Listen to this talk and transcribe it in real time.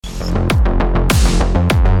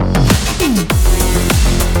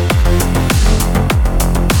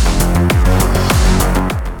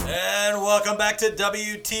back to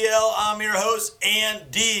WTL. I'm your host,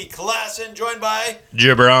 Andy Klassen, joined by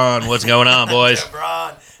JaBron. What's going on, boys?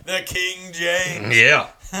 JaBron, the King James. Yeah.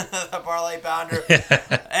 The parlay pounder.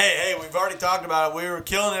 hey, we've already talked about it. We were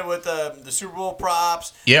killing it with the Super Bowl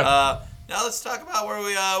props. Yeah. Now let's talk about where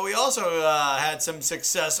we also had some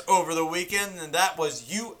success over the weekend, and that was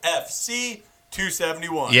UFC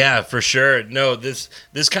 271. Yeah, for sure. No, this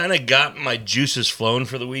kind of got my juices flowing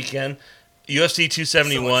for the weekend. UFC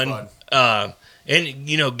 271. So much fun.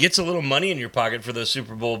 And, gets a little money in your pocket for those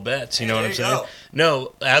Super Bowl bets. You know what I'm saying? Go.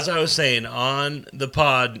 No, as I was saying on the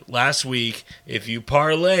pod last week, if you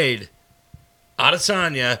parlayed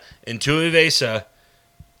Adesanya and Tuivasa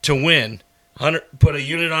to win, put a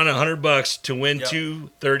unit on $100 to win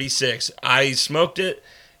 236. I smoked it.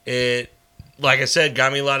 It, like I said,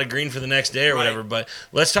 got me a lot of green for the next day or whatever. But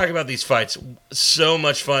let's talk about these fights. So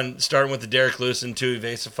much fun, starting with the Derek Lewis and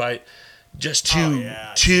Tuivasa fight. Just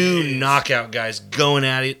two knockout guys going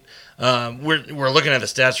at it. We're looking at the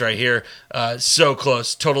stats right here. So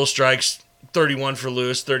close. Total strikes, 31 for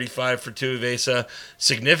Lewis, 35 for Tuivasa.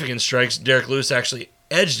 Significant strikes. Derek Lewis actually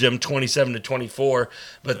edged him 27-24,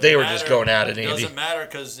 but they were just going at it, Andy. It doesn't matter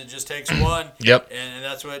because it just takes one. Yep. And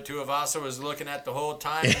that's what Tuivasa was looking at the whole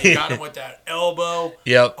time. And he got him with that elbow.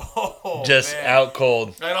 Yep. Oh, just man. out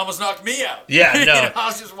cold. That almost knocked me out. Yeah, no. I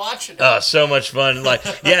was just watching it. So much fun. And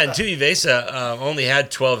Tuivasa only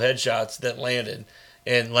had 12 headshots that landed.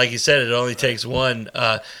 And like you said, it only takes one.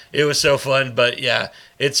 It was so fun, but yeah,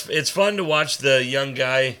 it's fun to watch the young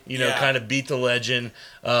guy, kind of beat the legend.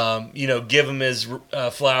 Give him his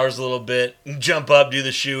flowers a little bit, jump up, do the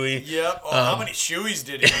shoey. Yep. Oh, how many shoeys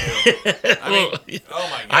did he do? Oh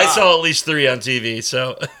my god! I saw at least 3 on TV.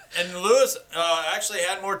 So. And Lewis actually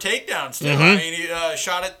had more takedowns too. Mm-hmm. I mean, he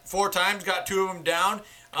shot it 4 times, got 2 of them down.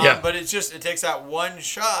 But it takes that one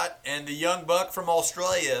shot, and the young buck from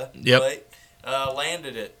Australia. Yep.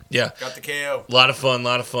 Landed it. Yeah. Got the KO. A lot of fun.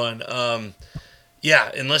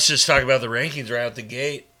 And let's just talk about the rankings right out the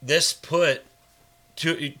gate. This put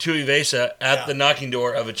Tuivasa at the knocking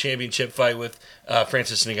door of a championship fight with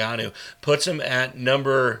Francis Ngannou. Puts him at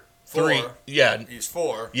number 3. 4. Yeah. He's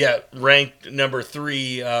 4. Yeah, ranked number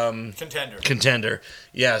 3 contender.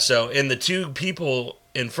 Yeah, so and the 2 people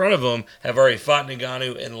in front of him have already fought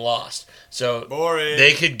Ngannou and lost. So Boring.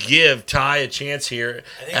 They could give Ty a chance here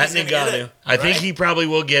at Ngannou. I think he probably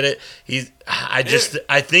will get it. I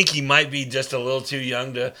think he might be just a little too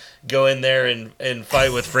young to go in there and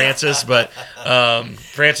fight with Francis, but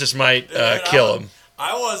Francis might kill him.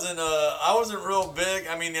 I wasn't real big.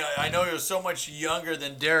 I mean, I know he was so much younger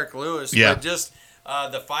than Derek Lewis, but just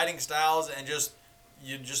the fighting styles and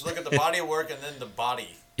you just look at the body work and then the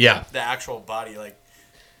body. Yeah. The actual body, like.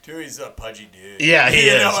 He's a pudgy dude. Yeah, he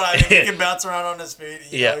is. You know what I mean? He can bounce around on his feet.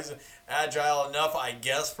 He's agile enough, I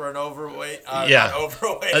guess, for an overweight. Not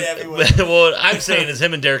overweight heavyweight. What I'm saying is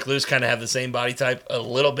him and Derek Lewis kind of have the same body type a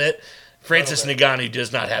little bit. Francis Ngannou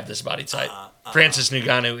does not have this body type. Francis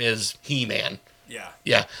Ngannou is He-Man. Yeah.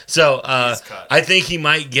 Yeah. So I think he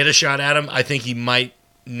might get a shot at him. I think he might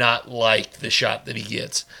not like the shot that he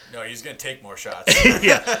gets. No, he's going to take more shots.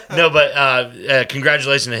 Yeah. No, but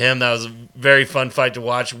congratulations to him. That was a very fun fight to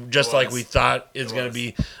watch, just like we thought it's going to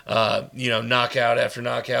be, knockout after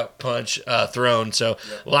knockout punch thrown. So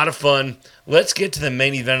a lot of fun. Let's get to the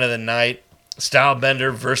main event of the night.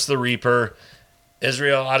 Stylebender versus the Reaper.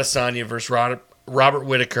 Israel Adesanya versus Robert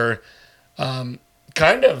Whittaker. Kind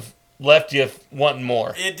of left you wanting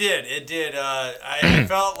more. It did. I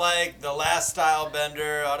felt like the last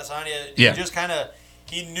Stylebender, Adesanya,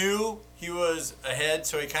 he knew he was ahead,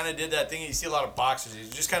 so he kind of did that thing. You see a lot of boxers. He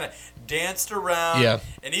just kind of danced around. Yeah.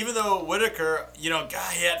 And even though Whittaker, he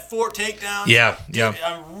had 4 takedowns. Yeah.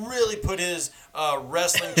 Really put his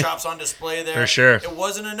wrestling chops on display there. For sure. It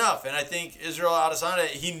wasn't enough. And I think Israel Adesanya,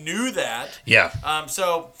 he knew that. Yeah.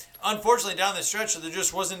 So, unfortunately, down the stretch, there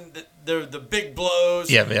just wasn't the big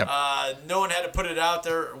blows. Yeah. No one had to put it out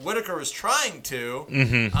there. Whittaker was trying to,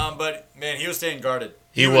 but, man, he was staying guarded.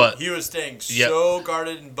 He was staying so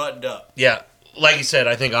guarded and buttoned up. Yeah. Like you said,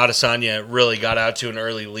 I think Adesanya really got out to an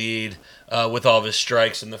early lead with all of his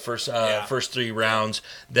strikes in the first 3 rounds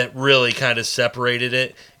that really kind of separated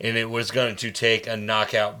it, and it was going to take a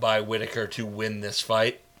knockout by Whittaker to win this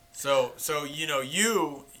fight. So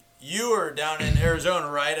you were down in Arizona,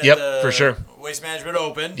 right? At the for sure. Waste Management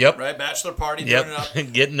Open. Yep. Right? Bachelor party. Doing it up.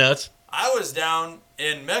 Getting nuts. I was down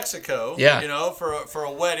in Mexico, Yeah. for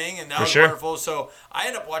a wedding, and that was sure. wonderful. So I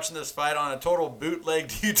ended up watching this fight on a total bootlegged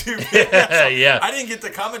YouTube video. So Yeah. I didn't get the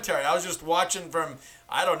commentary. I was just watching from,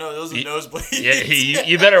 I don't know, those are nosebleeds. Yeah,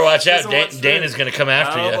 you better watch out. Dana's going to come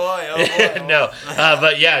after you. Oh boy. No,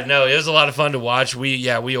 but yeah, no, it was a lot of fun to watch.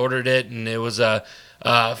 We ordered it, and it was a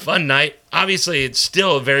fun night. Obviously, it's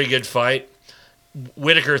still a very good fight.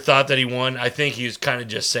 Whitaker thought that he won. I think he was kind of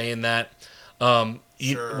just saying that.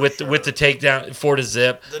 With the takedown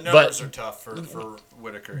 4-0. The numbers are tough for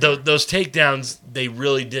Whitaker. Those takedowns, they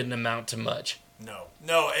really didn't amount to much.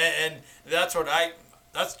 No, and that's what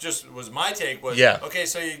that's just was my take was, okay,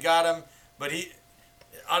 so you got him, but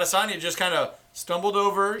Adesanya just kind of stumbled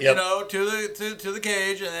over, to the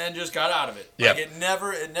cage and then just got out of it. Yep. Like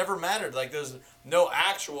it never mattered. Like there's no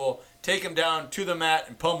actual take him down to the mat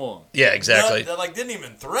and pummel him. Yeah, exactly. That didn't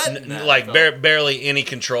even threaten that. Like barely any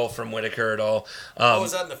control from Whitaker at all.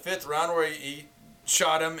 Was that in the 5th round where he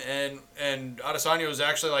shot him and Adesanya was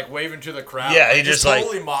actually like waving to the crowd? Yeah, he just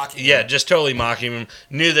totally mocking him. Yeah, just totally mocking him.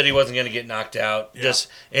 Knew that he wasn't going to get knocked out. Yeah.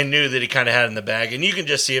 And knew that he kind of had it in the bag. And you can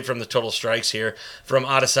just see it from the total strikes here. From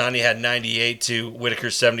Adesanya had 98 to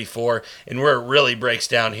Whitaker's 74. And where it really breaks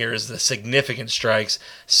down here is the significant strikes,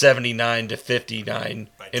 79 to 59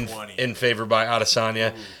 in favor by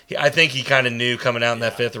Adesanya. I think he kind of knew coming out in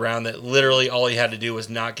that 5th round that literally all he had to do was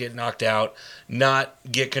not get knocked out, not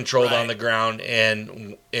get controlled on the ground,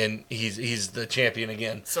 and he's the champion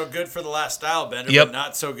again. So good for the last style bender, Yep. but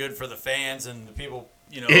not so good for the fans and the people,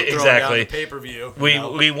 Exactly. throwing down the pay-per-view.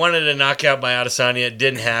 We wanted a knockout by Adesanya. It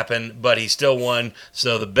didn't happen, but he still won,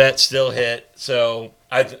 so the bet still hit. So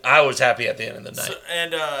I was happy at the end of the night. So,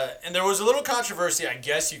 and there was a little controversy, I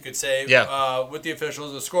guess you could say, with the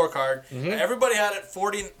officials, the scorecard. Mm-hmm. Everybody had it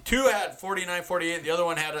 40. Two had 49-48, and the other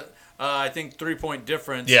one had I think 3-point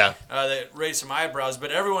difference. Yeah. That raised some eyebrows,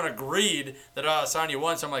 but everyone agreed that Adesanya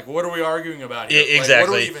won. So I'm like, what are we arguing about here? Exactly. Like, what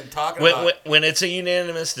are we even talking about? When it's a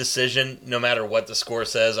unanimous decision, no matter what the score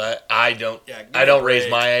says, I don't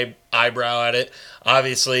raise my eyebrow at it.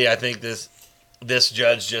 Obviously, I think this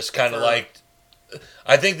judge just kind of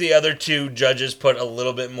I think the other two judges put a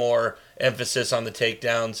little bit more emphasis on the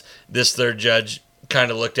takedowns. This third judge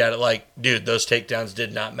kind of looked at it like, dude, those takedowns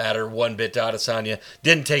did not matter one bit to Adesanya.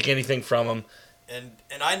 Didn't take anything from him. And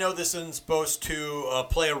I know this isn't supposed to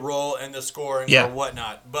play a role in the scoring or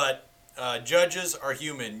whatnot, but judges are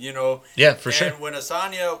human, Yeah, for sure. And when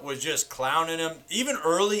Adesanya was just clowning him, even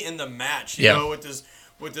early in the match,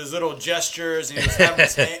 with his little gestures, and he was having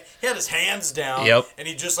he had his hands down, and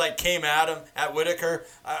he just came at him at Whitaker.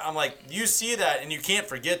 I'm like, you see that, and you can't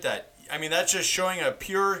forget that. I mean, that's just showing a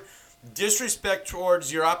pure disrespect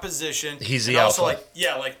towards your opposition. He's the alpha. Also,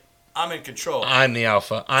 I'm in control. I'm the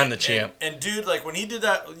alpha. I'm the champ. And dude, when he did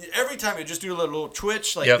that, every time he'd just do a little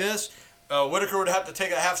twitch this, Whitaker would have to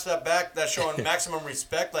take a half step back. That's showing maximum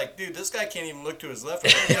respect. Like, dude, this guy can't even look to his left.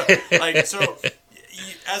 So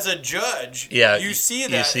as a judge, you see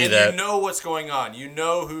that, you know what's going on. You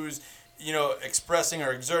know who's expressing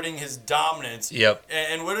or exerting his dominance. Yep.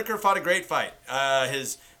 And Whitaker fought a great fight.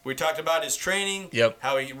 We talked about his training. Yep.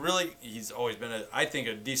 How he's always been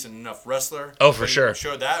a decent enough wrestler. Oh, for sure.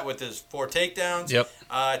 Showed that with his 4 takedowns. Yep.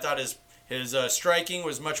 I thought his striking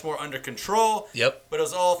was much more under control. Yep. But it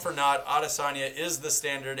was all for naught. Adesanya is the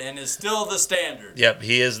standard and is still the standard. Yep.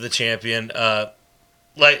 He is the champion.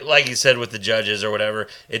 Like you said with the judges or whatever,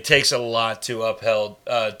 it takes a lot to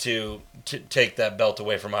to take that belt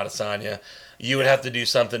away from Adesanya. You would have to do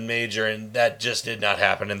something major, and that just did not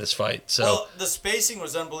happen in this fight. So the spacing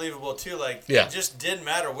was unbelievable too. It just didn't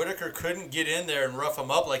matter. Whitaker couldn't get in there and rough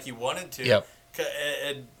him up like he wanted to. Yep.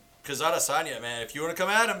 Because Adesanya, man, if you want to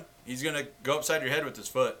come at him, he's gonna go upside your head with his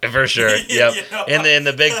foot. For sure. Yep. And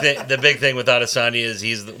the big thing with Adesanya is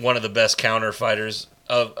he's one of the best counter fighters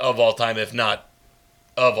of all time, if not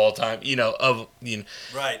of all time.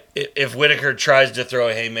 Right. If Whitaker tries to throw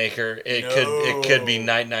a haymaker, it could be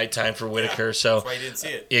night time for Whitaker. Yeah, so that's why you didn't see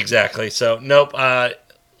it. Exactly. So nope.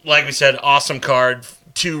 Like we said, awesome card.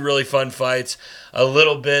 2 really fun fights. A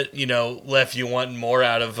little bit, left you wanting more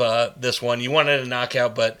out of this one. You wanted a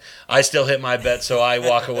knockout, but I still hit my bet, so I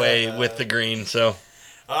walk away with the green. So.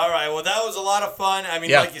 All right, well, that was a lot of fun. I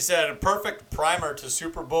mean, like you said, a perfect primer to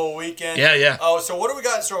Super Bowl weekend. Yeah. Oh, so what do we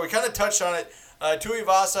got in store? We kind of touched on it.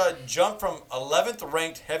 Tuivasa jumped from 11th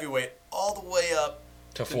ranked heavyweight all the way up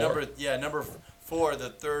to 4. Number 4, the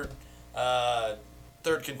third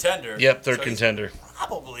contender. Yep, third contender.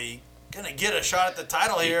 Probably gonna get a shot at the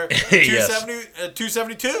title here.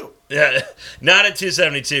 272. Yeah, not at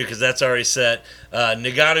 272 because that's already set.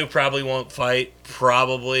 Ngannou probably won't fight.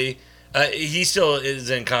 Probably, he still is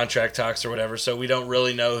in contract talks or whatever, so we don't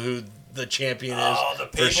really know who the champion is. Oh, the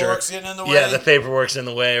paperwork's getting in the way? Yeah, the paperwork's in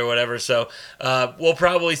the way or whatever. So we'll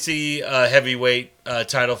probably see a heavyweight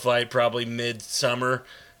title fight probably mid-summer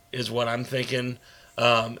is what I'm thinking.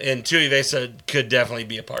 And Tuivasa could definitely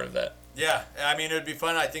be a part of that. Yeah, I mean, it would be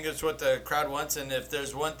fun. I think it's what the crowd wants. And if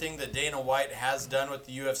there's one thing that Dana White has done with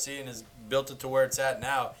the UFC and has built it to where it's at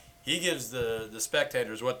now, he gives the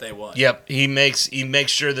spectators what they want. Yep, he makes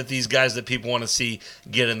sure that these guys that people want to see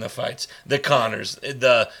get in the fights. The Connors,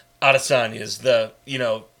 the Adesanyas, the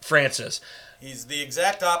Francis. He's the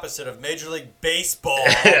exact opposite of Major League Baseball.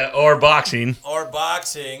 Or boxing.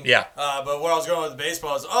 Yeah. But where I was going with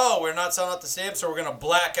baseball is, we're not selling out the stadium, so we're going to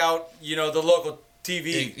black out, the local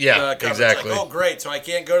TV. Exactly. Like, great. So I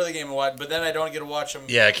can't go to the game and watch, but then I don't get to watch them.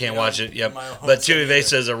 Yeah, I can't watch it. Yep. But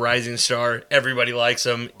Tuivasa is a rising star. Everybody likes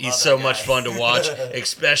him. He's so much fun to watch,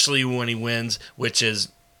 especially when he wins, which is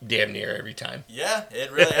damn near every time. Yeah,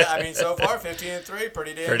 it really is. I mean, so far, 15-3,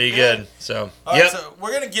 pretty good. So, all right, so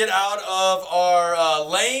we're going to get out of our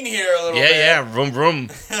lane here a little bit. Yeah, vroom, vroom.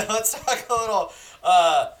 Let's talk a little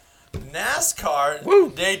NASCAR.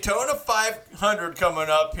 Woo. Daytona 500 coming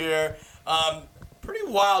up here. Pretty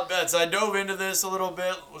wild bets. I dove into this a little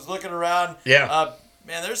bit, was looking around. Yeah.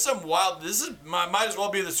 Man, there's some wild. This is might as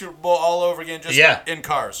well be the Super Bowl all over again, just in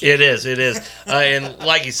cars. It is. And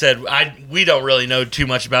like you said, we don't really know too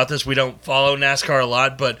much about this. We don't follow NASCAR a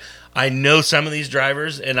lot, but I know some of these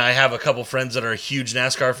drivers, and I have a couple friends that are huge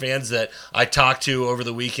NASCAR fans that I talked to over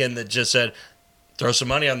the weekend that just said, throw some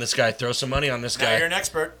money on this guy. Throw some money on this guy. Now you're an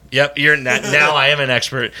expert. Yep, now I am an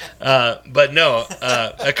expert. But no,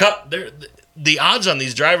 the odds on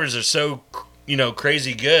these drivers are so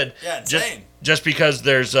crazy good. Yeah, insane. Just because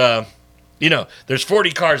there's there's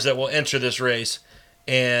 40 cars that will enter this race,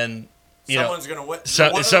 and someone's gonna win.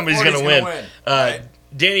 Somebody's gonna win. Right?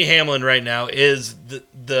 Danny Hamlin right now is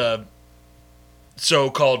the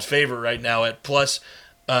so-called favorite right now at plus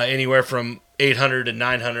anywhere from 800 to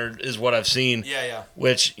 900 is what I've seen. Yeah.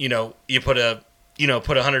 Which you put a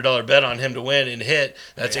 $100 bet on him to win and hit.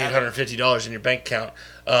 That's $850 in your bank account.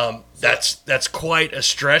 That's quite a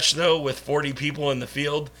stretch though, with 40 people in the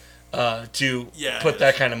field to put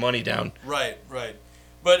that kind of money down. Right.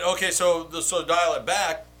 But okay, so dial it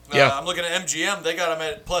back. I'm looking at MGM. They got them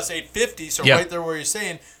at plus 850. So right there where you're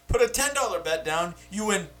saying, put a $10 bet down, you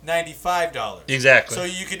win $95. Exactly. So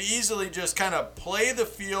you could easily just kind of play the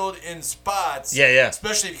field in spots. Yeah.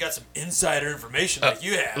 Especially if you got some insider information like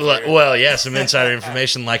you have. Well, some insider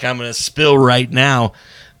information like I'm going to spill right now.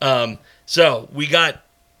 So we got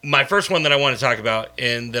my first one that I want to talk about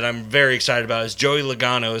and that I'm very excited about is Joey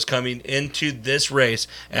Logano is coming into this race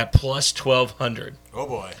at plus 1,200. Oh,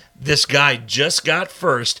 boy. This guy just got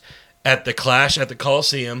first at the Clash at the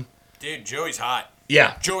Coliseum. Dude, Joey's hot.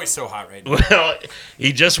 Yeah. Joey's so hot right now. Well,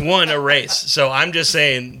 he just won a race. So I'm just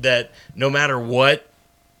saying that no matter what,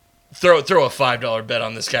 throw a $5 bet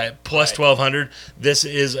on this guy at plus 1,200. This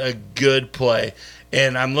is a good play.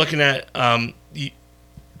 And I'm looking at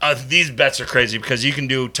these bets are crazy because you can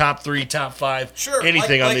do top 3, top 5,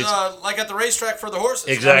 anything on these. Like at the racetrack for the horses.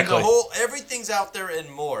 Exactly. I mean, everything's out there and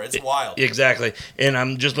more. It's wild. Exactly. And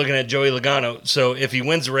I'm just looking at Joey Logano. So if he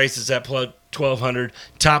wins the race, it's at plus 1,200.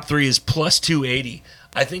 Top 3 is plus 280.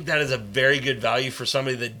 I think that is a very good value for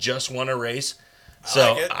somebody that just won a race.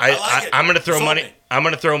 So I'm going to throw money. I'm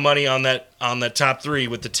going to throw money on that top 3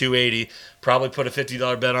 with the 280. Probably put a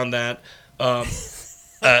 $50 bet on that.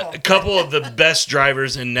 A couple of the best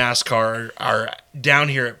drivers in NASCAR are down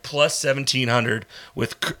here at plus 1,700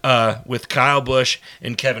 with Kyle Busch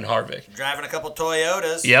and Kevin Harvick. Driving a couple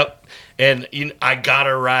Toyotas. Yep. And I got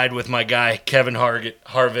to ride with my guy, Kevin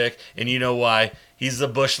Harvick, and you know why. He's the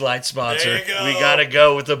Busch Light sponsor. There you go. We got to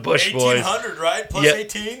go with the Busch boys. 1,800, right? Plus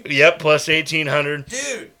 18? Yep, plus 1,800.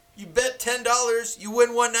 Dude, you bet $10, you win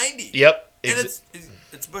 $190. Yep. And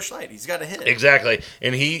it's Busch Light. He's got to hit it. Exactly.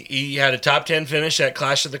 And he had a top 10 finish at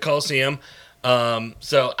Clash at the Coliseum.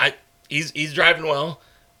 So he's driving well.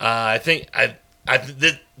 I think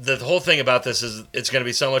the whole thing about this is it's going to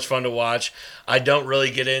be so much fun to watch. I don't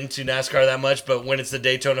really get into NASCAR that much, but when it's the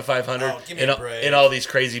Daytona 500 and all these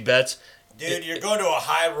crazy bets. Dude, you're going to a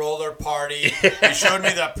high roller party. You showed me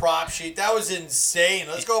that prop sheet. That was insane.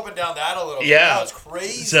 Let's go up and down that a little bit. Yeah. That was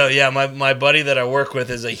crazy. So, yeah, my buddy that I work with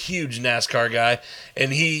is a huge NASCAR guy,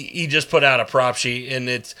 and he just put out a prop sheet, and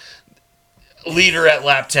it's leader at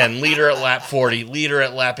lap 10, leader at lap 40, leader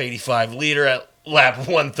at lap 85, leader at lap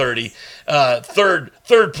 130,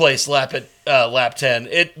 third place lap at lap 10.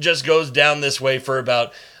 It just goes down this way for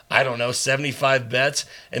about, 75 bets,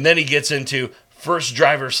 and then he gets into first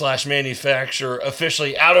driver / manufacturer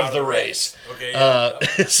officially out of the race. Okay. Yeah.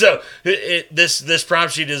 So this prop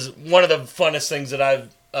sheet is one of the funnest things that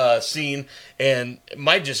scene, and it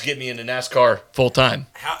might just get me into NASCAR full time.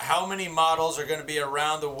 How many models are going to be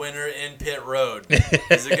around the winner in pit road?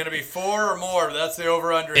 Is it going to be 4 or more? That's the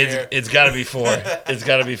over-under here. It's got to be 4. It's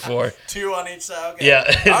got to be 4. 2 on each side? Okay.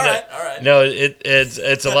 Yeah. All right. No,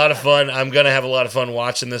 it's a lot of fun. I'm going to have a lot of fun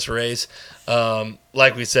watching this race.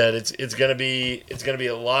 Like we said, it's gonna be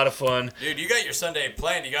a lot of fun. Dude, you got your Sunday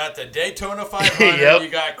planned. You got the Daytona 500. Yep. You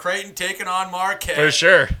got Creighton taking on Marquette. For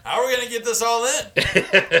sure. How are we gonna get this all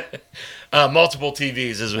in? Multiple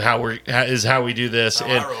TVs is how we do this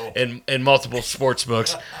in multiple sports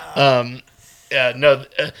books. Like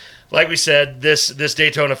we said, this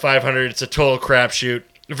Daytona 500, it's a total crapshoot.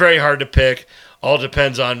 Very hard to pick. All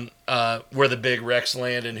depends on where the big wrecks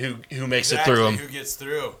land and who makes it through them. Who gets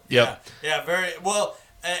through. Yep. Yeah, very well.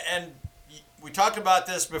 And we talked about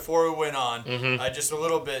this before we went on, just a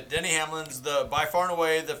little bit. Denny Hamlin's by far and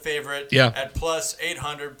away the favorite at plus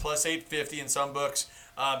 800, plus 850 in some books.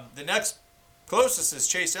 The next closest is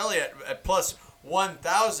Chase Elliott at plus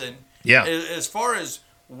 1,000. Yeah. As far as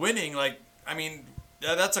winning,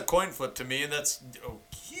 that's a coin flip to me, and that's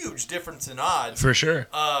a huge difference in odds. For sure.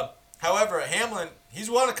 However, Hamlin, he's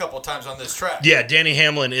won a couple times on this track. Yeah, Danny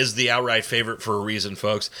Hamlin is the outright favorite for a reason,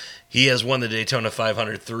 folks. He has won the Daytona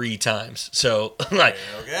 500 3 times. So,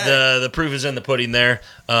 the proof is in the pudding there.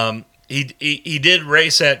 He did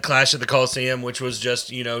race at Clash at the Coliseum, which was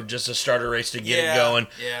just a starter race to get it going.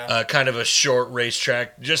 Yeah. Kind of a short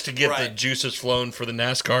racetrack just to get the juices flowing for the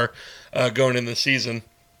NASCAR going in the season.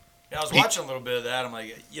 Yeah, I was watching a little bit of that. I'm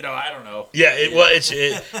like, I don't know. Yeah,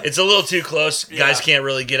 it's a little too close. Guys can't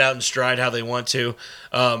really get out in stride how they want to.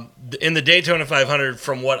 In the Daytona 500,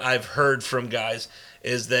 from what I've heard from guys,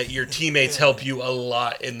 is that your teammates help you a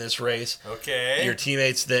lot in this race. Okay. Your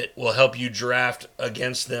teammates that will help you draft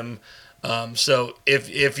against them. So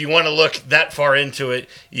if you want to look that far into it,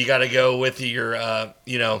 you got to go with your Toyota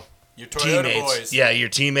teammates. boys. Yeah, your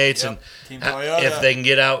teammates, and Team Toyota. If they can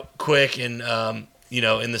get out quick and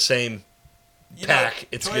in the same pack,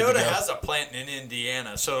 it's Toyota good to go. has a plant in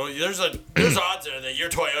Indiana, so there's odds there that your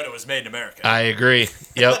Toyota was made in America. I agree.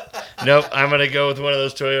 Yep. Nope. I'm gonna go with one of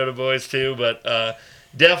those Toyota boys too, but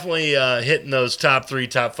definitely hitting those top 3,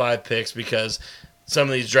 top 5 picks because some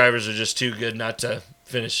of these drivers are just too good not to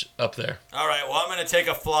finish up there. All right. Well, I'm gonna take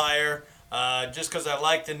a flyer. Just because I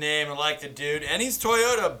like the name and like the dude. And he's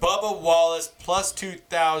Toyota, Bubba Wallace, plus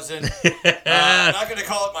 2,000. I'm not going to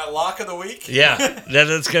call it my lock of the week. Yeah,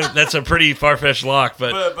 that's a pretty far-fetched lock.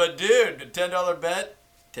 But dude, $10 bet,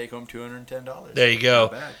 take home $210. There you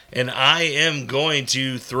go. And I am going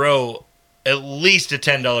to throw at least a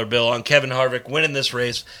 $10 bill on Kevin Harvick winning this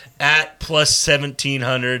race at plus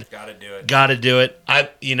 1,700. Gotta do it.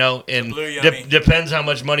 Depends how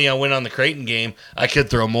much money I win on the Creighton game. I could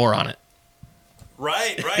throw more on it.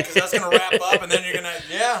 Right, because that's going to wrap up, and then you're going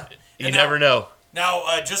to, You never know. Now,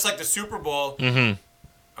 just like the Super Bowl,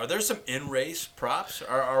 are there some in-race props?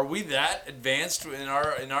 Are we that advanced in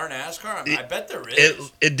our NASCAR? I bet there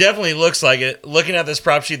is. It definitely looks like it. Looking at this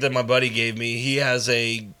prop sheet that my buddy gave me, he has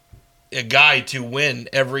a guide to win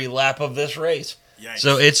every lap of this race. Yikes.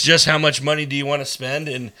 So it's just how much money do you want to spend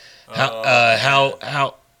and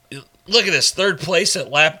how. Look at this, 3rd place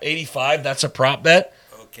at lap 85. That's a prop bet.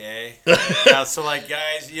 Okay. So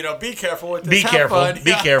guys, be careful with this. Be careful.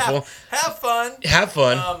 Be careful. Have fun. Have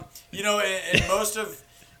fun. And most of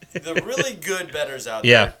the really good bettors out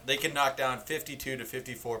there, they can knock down 52 to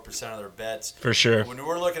 54% of their bets. For sure. When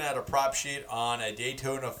we're looking at a prop sheet on a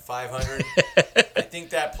Daytona 500, I think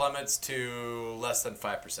that plummets to less than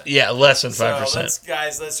 5%. Yeah, less than 5%. So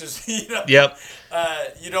let's just, Yep.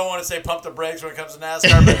 You don't want to say pump the brakes when it comes to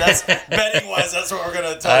NASCAR, but that's betting-wise, that's what we're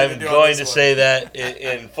going to tell you to do. I'm going to say that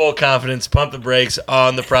in full confidence. Pump the brakes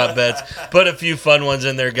on the prop bets. Put a few fun ones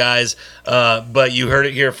in there, guys. But you heard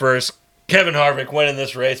it here first. Kevin Harvick winning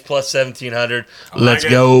this race, plus 1,700. Let's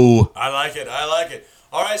go. I like it.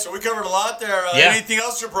 All right, so we covered a lot there. Anything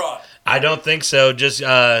else, JaBron? I don't think so. Just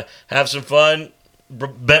have some fun,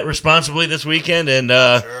 bet responsibly this weekend, and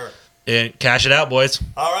cash it out, boys.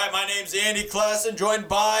 All right, my name's Andy Klassen, joined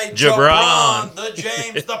by JaBron, the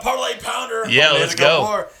James, the Parlay Pounder. Yeah, let's go.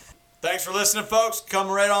 More. Thanks for listening, folks. Come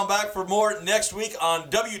right on back for more next week on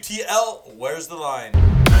WTL Where's the Line?